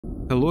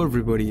Hello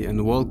everybody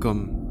and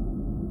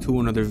welcome to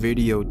another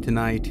video.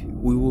 Tonight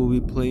we will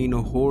be playing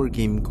a horror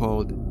game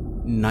called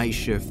Night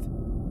Shift.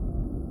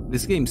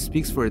 This game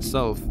speaks for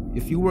itself.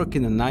 If you work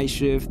in a night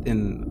shift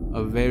in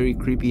a very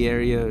creepy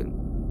area,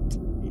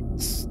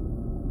 it's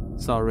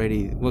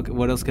already...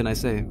 What else can I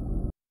say?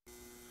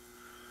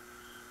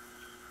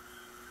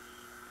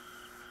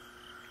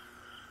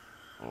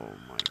 Oh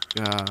my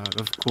god,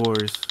 of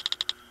course.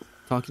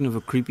 Talking of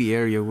a creepy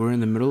area, we're in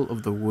the middle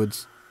of the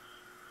woods.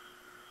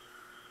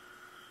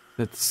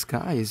 The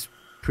sky is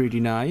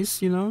pretty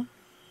nice, you know?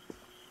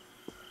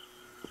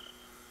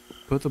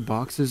 Put the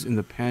boxes in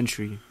the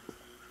pantry.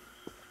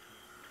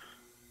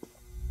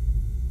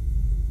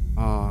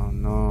 Oh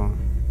no.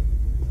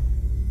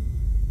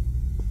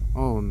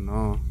 Oh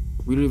no.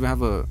 We don't even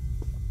have a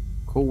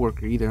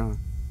co-worker either, huh?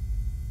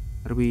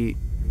 How do we...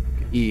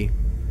 E.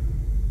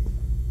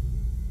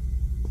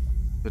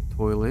 The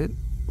toilet.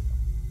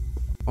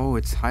 Oh,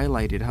 it's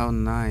highlighted. How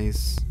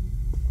nice.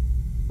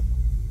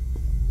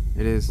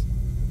 It is.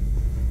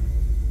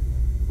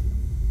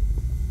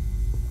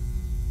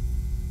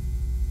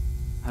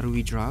 How do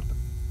we drop?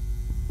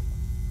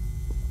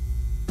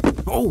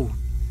 Oh!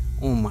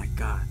 Oh my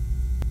god.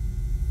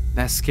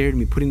 That scared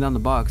me, putting down the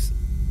box.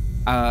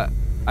 I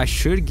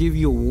should give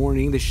you a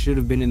warning. This should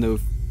have been in the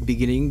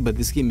beginning, but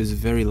this game is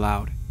very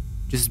loud.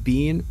 Just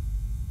being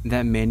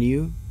that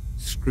menu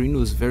screen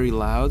was very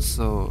loud,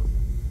 so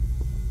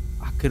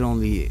I could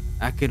only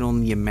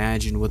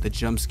imagine what the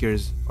jump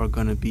scares are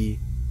gonna be.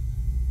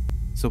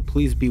 So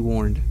please be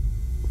warned.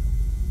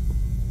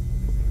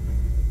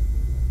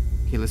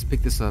 Okay, let's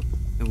pick this up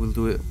and we'll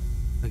do it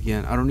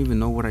again. I don't even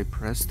know what I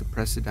pressed to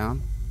press it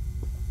down.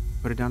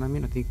 Put it down, I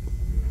mean, I think.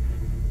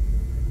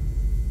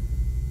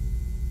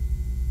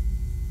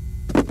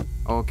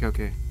 Oh,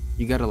 okay.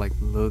 You gotta like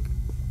look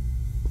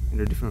in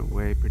a different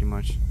way, pretty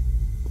much.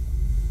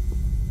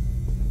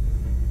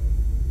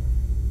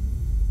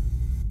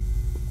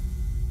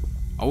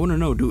 I want to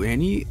know, do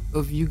any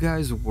of you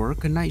guys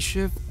work a night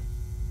shift?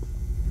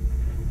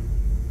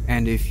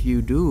 And if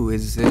you do,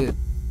 is it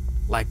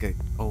like a...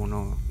 Oh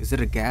no, is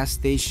it a gas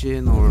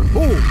station or...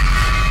 Oh!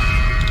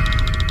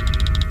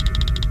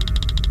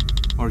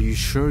 Are you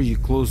sure you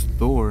closed the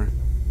door?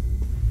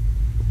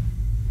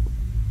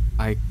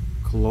 I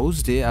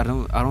closed it. I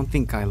don't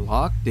think I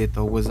locked it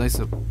though. Was I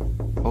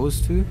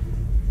supposed to?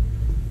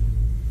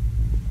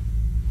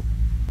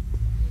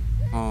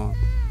 Oh,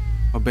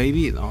 a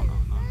baby? No.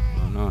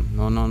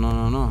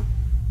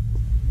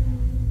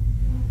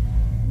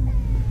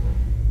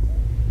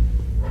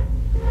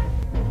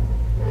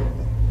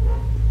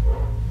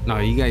 Now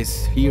you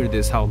guys hear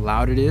this, how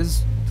loud it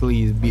is?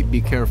 Please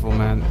be careful,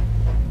 man.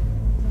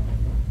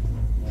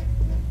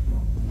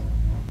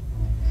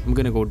 I'm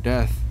gonna go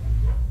deaf.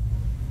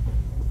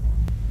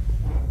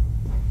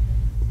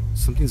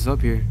 Something's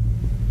up here.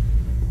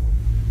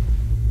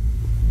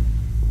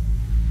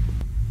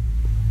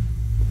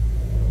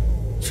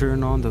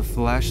 Turn on the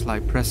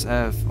flashlight, press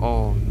F.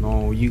 Oh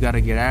no, you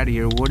gotta get out of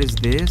here. What is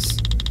this?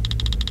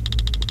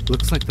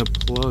 Looks like the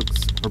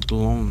plugs are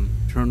blown.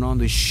 Turn on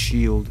the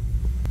shield.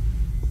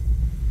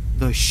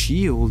 The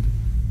shield?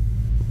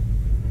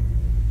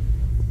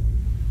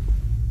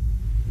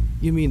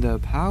 You mean the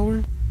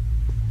power?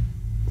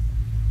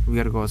 We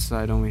gotta go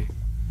outside, don't we?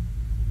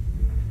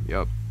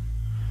 Yup.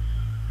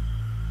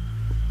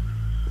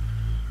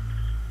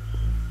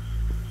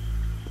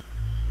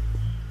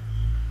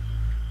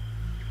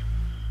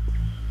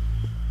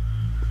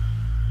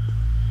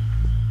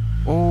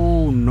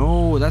 Oh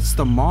no, that's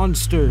the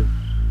monster.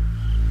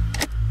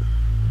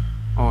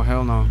 Oh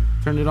hell no.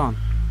 Turn it on.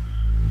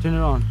 Turn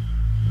it on.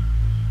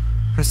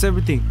 Press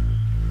everything.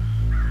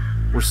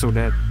 We're so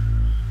dead.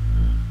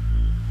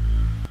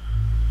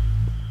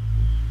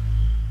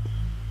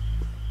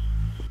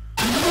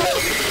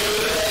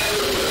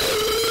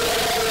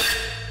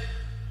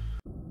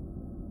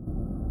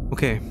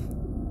 Okay.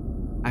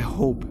 I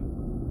hope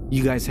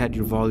you guys had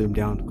your volume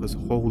down, because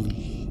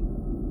holy...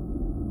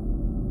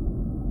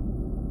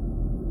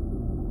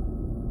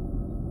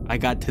 I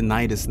got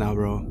tinnitus now,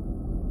 bro.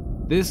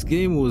 This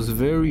game was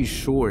very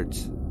short,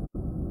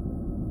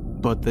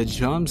 but the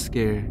jump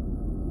scare,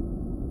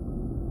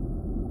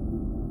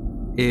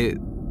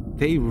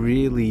 they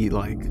really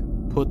like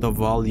put the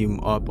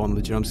volume up on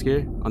the jump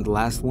scare on the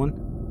last one.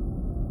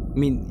 I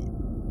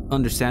mean,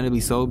 understandably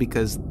so,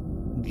 because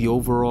the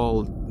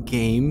overall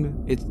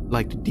game, it's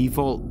like the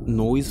default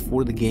noise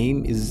for the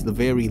game is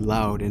very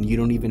loud, and you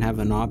don't even have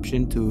an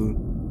option to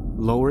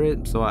lower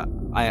it. So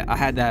I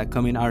had that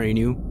coming. I already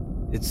knew.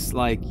 It's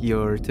like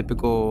your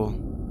typical,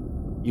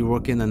 you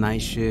work in the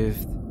night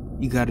shift,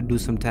 you gotta do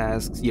some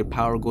tasks, your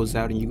power goes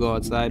out and you go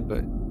outside.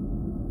 But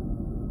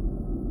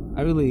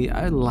I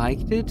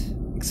liked it,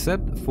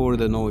 except for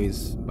the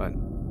noise. But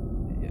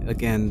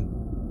again,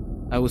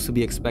 that was to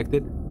be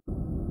expected.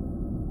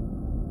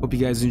 Hope you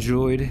guys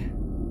enjoyed,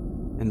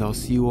 and I'll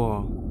see you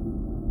all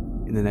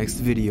in the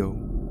next video.